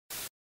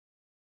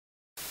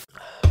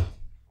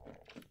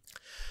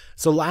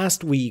So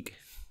last week,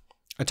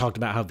 I talked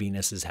about how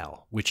Venus is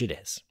hell, which it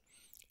is.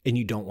 And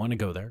you don't want to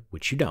go there,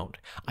 which you don't.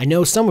 I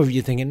know some of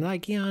you thinking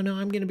like, yeah, no,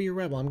 I'm going to be a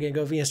rebel. I'm going to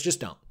go Venus. Just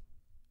don't.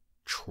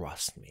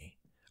 Trust me.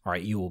 All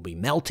right, you will be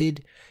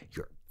melted.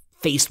 Your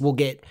face will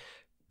get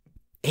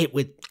hit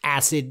with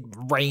acid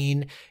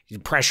rain. The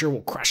pressure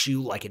will crush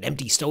you like an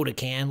empty soda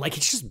can. Like,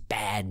 it's just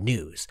bad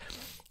news.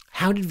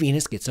 How did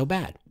Venus get so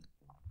bad?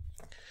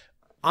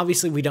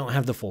 Obviously, we don't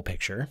have the full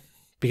picture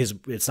because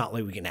it's not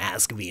like we can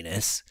ask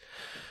Venus.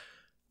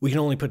 We can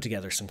only put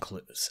together some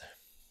clues.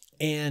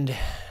 And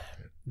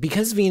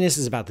because Venus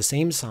is about the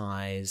same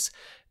size,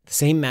 the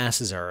same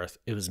mass as Earth,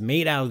 it was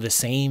made out of the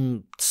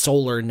same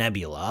solar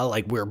nebula,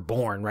 like we're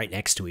born right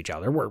next to each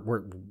other.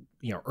 We're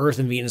Earth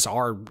and Venus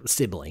are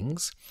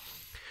siblings.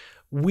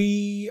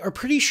 We are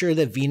pretty sure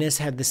that Venus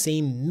had the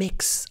same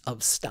mix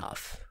of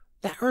stuff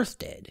that Earth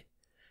did.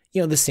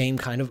 The same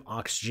kind of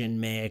oxygen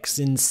mix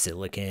and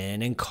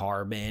silicon and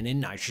carbon and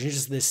nitrogen,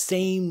 just the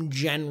same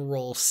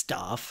general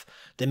stuff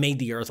that made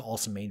the Earth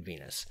also made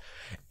Venus.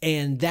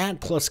 And that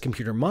plus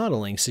computer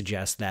modeling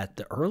suggests that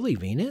the early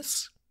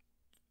Venus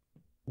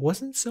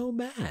wasn't so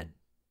bad.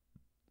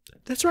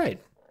 That's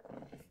right.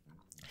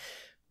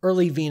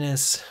 Early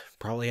Venus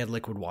probably had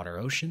liquid water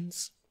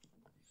oceans,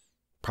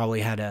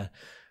 probably had a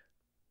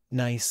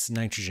nice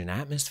nitrogen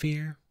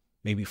atmosphere,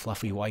 maybe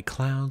fluffy white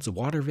clouds,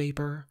 water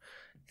vapor.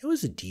 It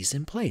was a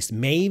decent place.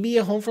 Maybe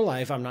a home for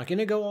life. I'm not going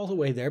to go all the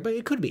way there, but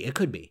it could be. It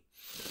could be.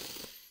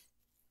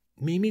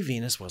 Maybe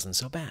Venus wasn't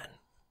so bad.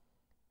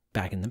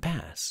 Back in the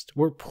past,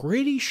 we're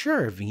pretty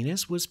sure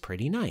Venus was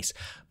pretty nice.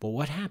 But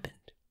what happened?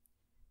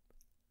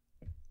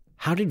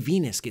 How did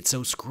Venus get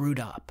so screwed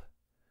up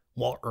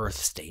while Earth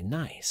stayed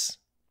nice?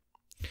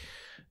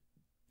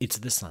 It's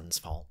the sun's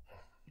fault.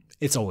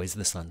 It's always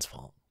the sun's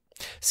fault.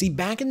 See,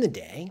 back in the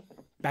day,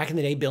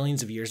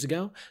 billions of years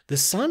ago, the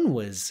sun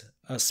was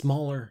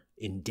smaller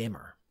and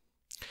dimmer.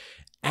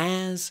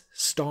 As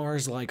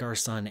stars like our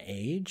sun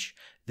age,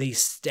 they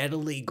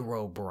steadily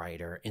grow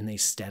brighter and they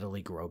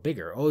steadily grow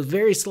bigger.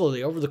 Very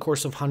slowly over the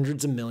course of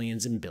hundreds of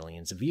millions and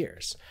billions of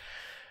years.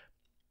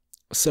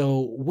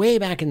 So way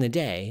back in the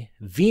day,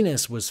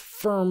 Venus was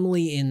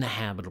firmly in the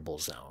habitable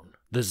zone,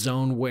 the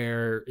zone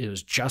where it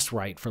was just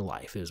right for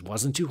life. It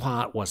wasn't too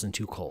hot, wasn't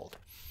too cold.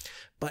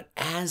 But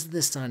as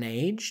the sun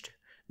aged,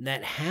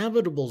 that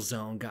habitable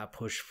zone got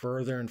pushed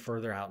further and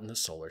further out in the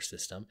solar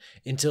system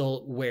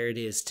until where it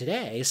is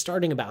today,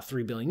 starting about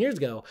 3 billion years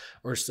ago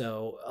or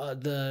so,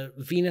 the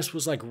Venus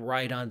was like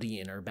right on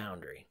the inner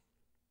boundary.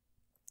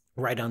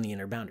 Right on the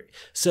inner boundary.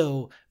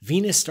 So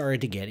Venus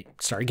started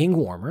getting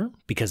warmer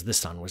because the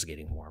sun was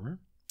getting warmer.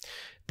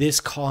 This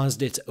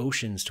caused its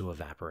oceans to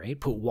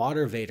evaporate, put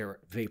water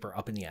vapor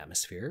up in the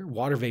atmosphere.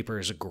 Water vapor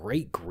is a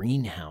great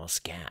greenhouse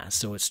gas,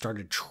 so it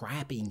started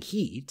trapping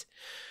heat.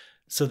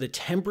 So the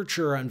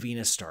temperature on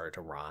Venus started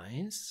to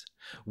rise,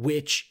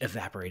 which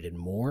evaporated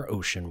more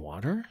ocean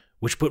water,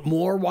 which put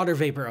more water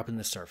vapor up in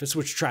the surface,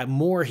 which trapped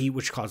more heat,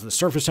 which caused the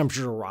surface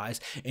temperature to rise.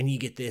 And you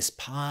get this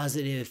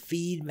positive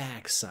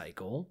feedback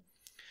cycle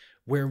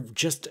where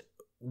just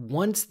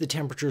once the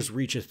temperatures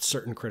reach a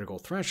certain critical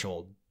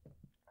threshold,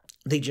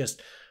 they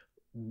just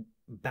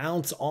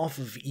bounce off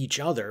of each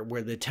other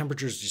where the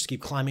temperatures just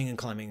keep climbing and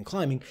climbing and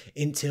climbing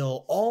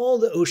until all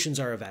the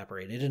oceans are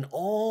evaporated and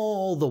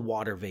all the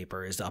water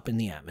vapor is up in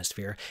the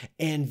atmosphere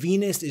and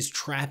Venus is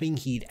trapping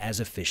heat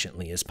as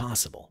efficiently as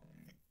possible.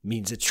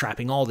 Means it's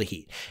trapping all the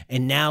heat.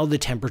 And now the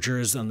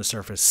temperatures on the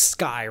surface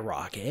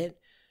skyrocket,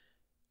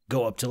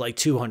 go up to like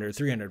 200,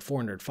 300,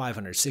 400,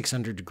 500,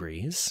 600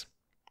 degrees.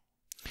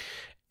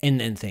 And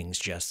then things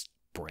just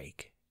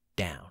break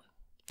down.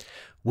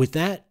 With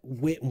that,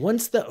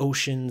 once the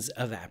oceans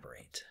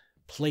evaporate,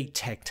 plate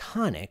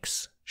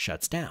tectonics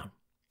shuts down.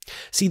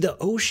 See, the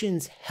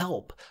oceans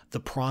help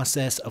the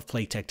process of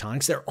plate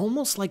tectonics. They're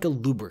almost like a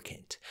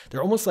lubricant.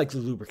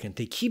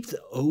 They keep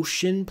the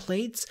ocean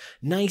plates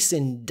nice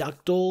and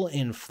ductile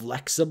and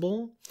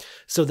flexible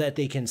so that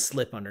they can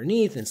slip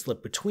underneath and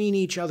slip between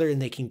each other,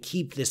 and they can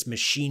keep this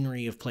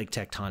machinery of plate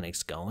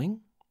tectonics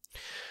going.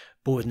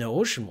 But with no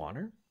ocean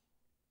water,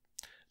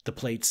 the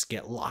plates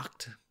get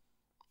locked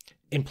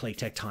and plate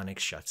tectonics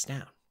shuts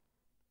down.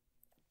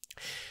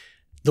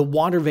 The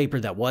water vapor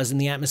that was in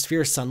the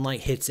atmosphere,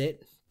 sunlight hits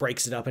it,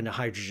 breaks it up into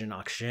hydrogen,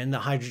 oxygen. The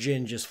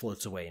hydrogen just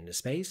floats away into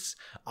space.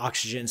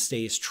 Oxygen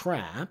stays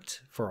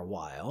trapped for a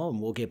while, and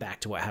we'll get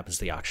back to what happens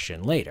to the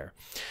oxygen later.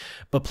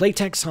 But plate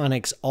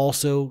tectonics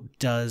also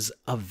does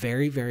a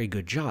very, very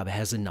good job. It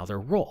has another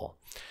role.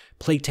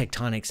 Plate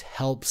tectonics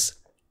helps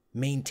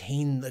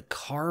maintain the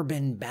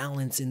carbon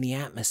balance in the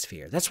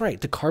atmosphere. That's right,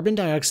 the carbon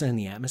dioxide in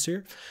the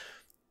atmosphere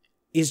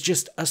is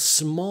just a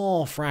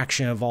small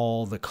fraction of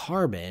all the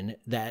carbon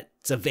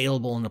that's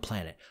available on the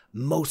planet.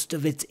 Most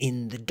of it's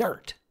in the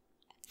dirt.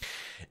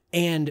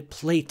 And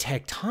plate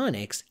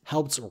tectonics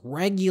helps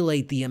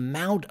regulate the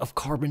amount of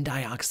carbon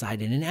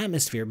dioxide in an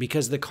atmosphere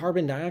because the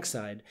carbon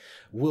dioxide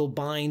will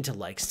bind to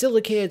like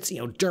silicates,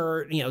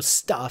 dirt,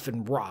 stuff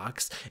and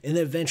rocks. And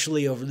then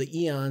eventually over the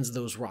eons,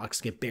 those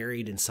rocks get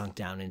buried and sunk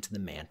down into the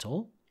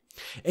mantle.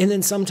 And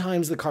then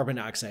sometimes the carbon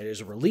dioxide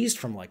is released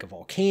from like a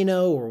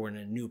volcano, or when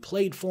a new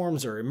plate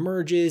forms or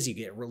emerges, you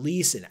get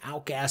release and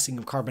outgassing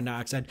of carbon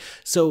dioxide.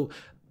 So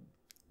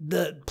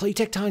the plate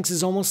tectonics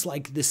is almost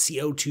like the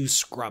CO2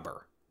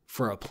 scrubber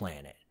for a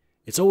planet.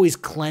 It's always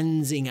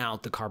cleansing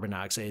out the carbon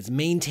dioxide. It's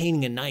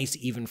maintaining a nice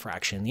even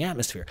fraction in the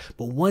atmosphere.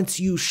 But once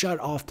you shut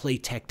off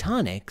plate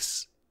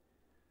tectonics,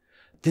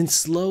 then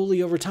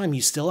slowly over time,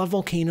 you still have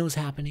volcanoes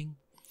happening.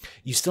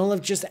 You still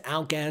have just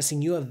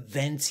outgassing. You have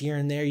vents here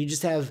and there. You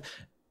just have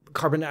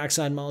carbon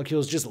dioxide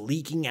molecules just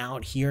leaking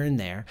out here and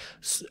there.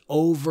 So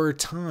over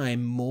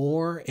time,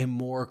 more and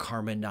more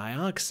carbon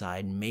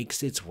dioxide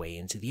makes its way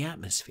into the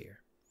atmosphere.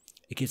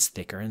 It gets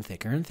thicker and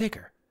thicker and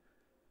thicker.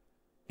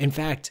 In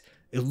fact,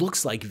 it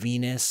looks like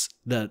Venus,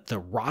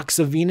 the rocks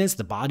of Venus,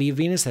 the body of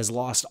Venus has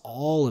lost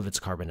all of its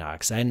carbon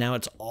dioxide. Now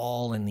it's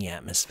all in the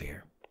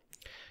atmosphere.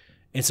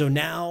 And so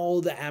now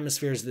the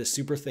atmosphere is this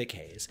super thick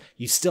haze.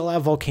 You still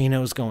have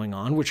volcanoes going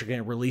on, which are going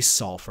to release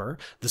sulfur.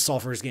 The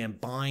sulfur is going to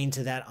bind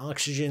to that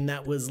oxygen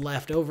that was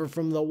left over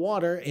from the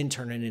water and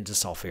turn it into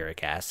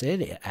sulfuric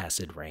acid,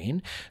 acid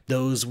rain.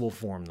 Those will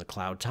form the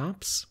cloud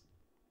tops.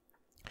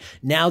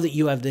 Now that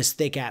you have this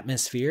thick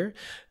atmosphere,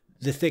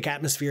 the thick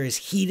atmosphere is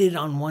heated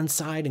on one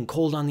side and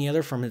cold on the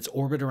other from its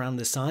orbit around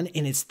the sun,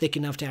 and it's thick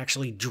enough to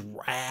actually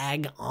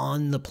drag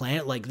on the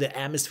planet. Like the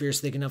atmosphere is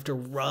thick enough to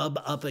rub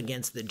up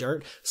against the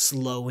dirt,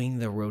 slowing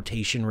the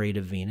rotation rate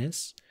of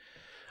Venus.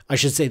 I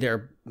should say there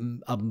are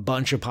a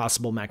bunch of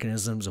possible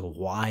mechanisms of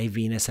why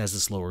Venus has a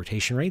slow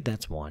rotation rate.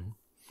 That's one.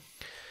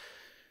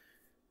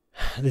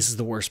 This is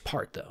the worst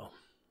part, though,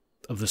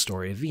 of the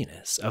story of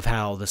Venus, of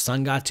how the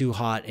sun got too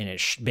hot and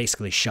it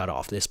basically shut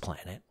off this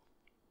planet.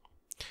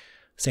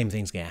 Same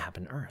thing's going to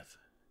happen to Earth.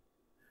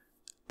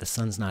 The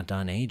sun's not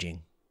done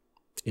aging.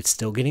 It's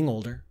still getting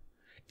older.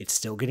 It's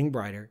still getting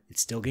brighter. It's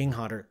still getting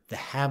hotter. The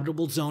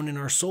habitable zone in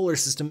our solar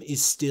system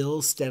is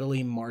still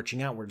steadily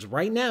marching outwards.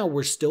 Right now,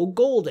 we're still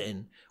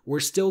golden.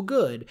 We're still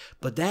good.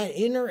 But that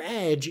inner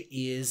edge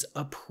is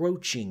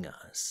approaching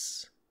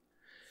us.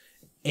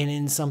 And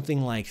in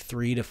something like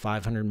 300 to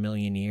 500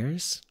 million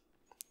years,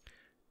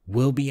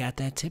 we'll be at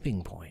that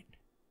tipping point.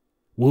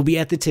 We'll be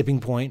at the tipping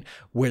point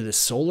where the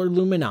solar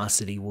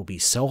luminosity will be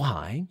so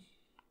high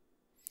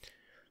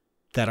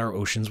that our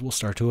oceans will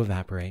start to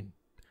evaporate,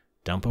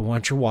 dump a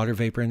bunch of water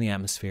vapor in the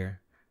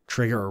atmosphere,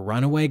 trigger a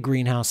runaway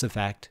greenhouse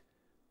effect,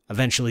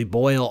 eventually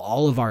boil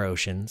all of our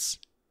oceans,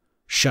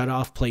 shut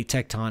off plate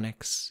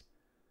tectonics.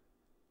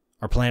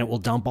 Our planet will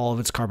dump all of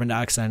its carbon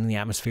dioxide in the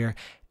atmosphere,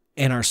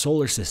 and our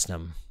solar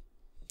system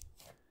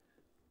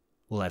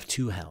will have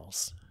two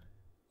hells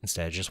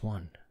instead of just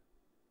one.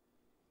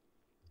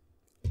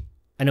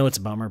 I know it's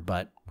a bummer,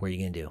 but what are you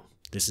going to do?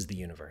 This is the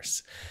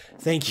universe.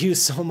 Thank you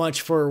so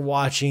much for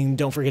watching.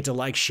 Don't forget to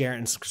like, share,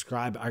 and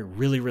subscribe. I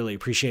really, really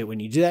appreciate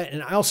when you do that.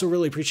 And I also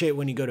really appreciate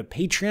when you go to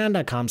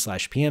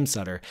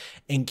patreon.com/pmsutter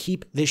and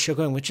keep this show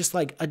going with just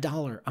like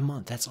 $1 a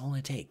month. That's all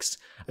it takes.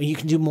 I mean, you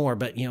can do more,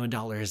 but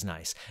 $1 is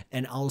nice.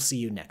 And I'll see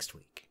you next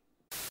week.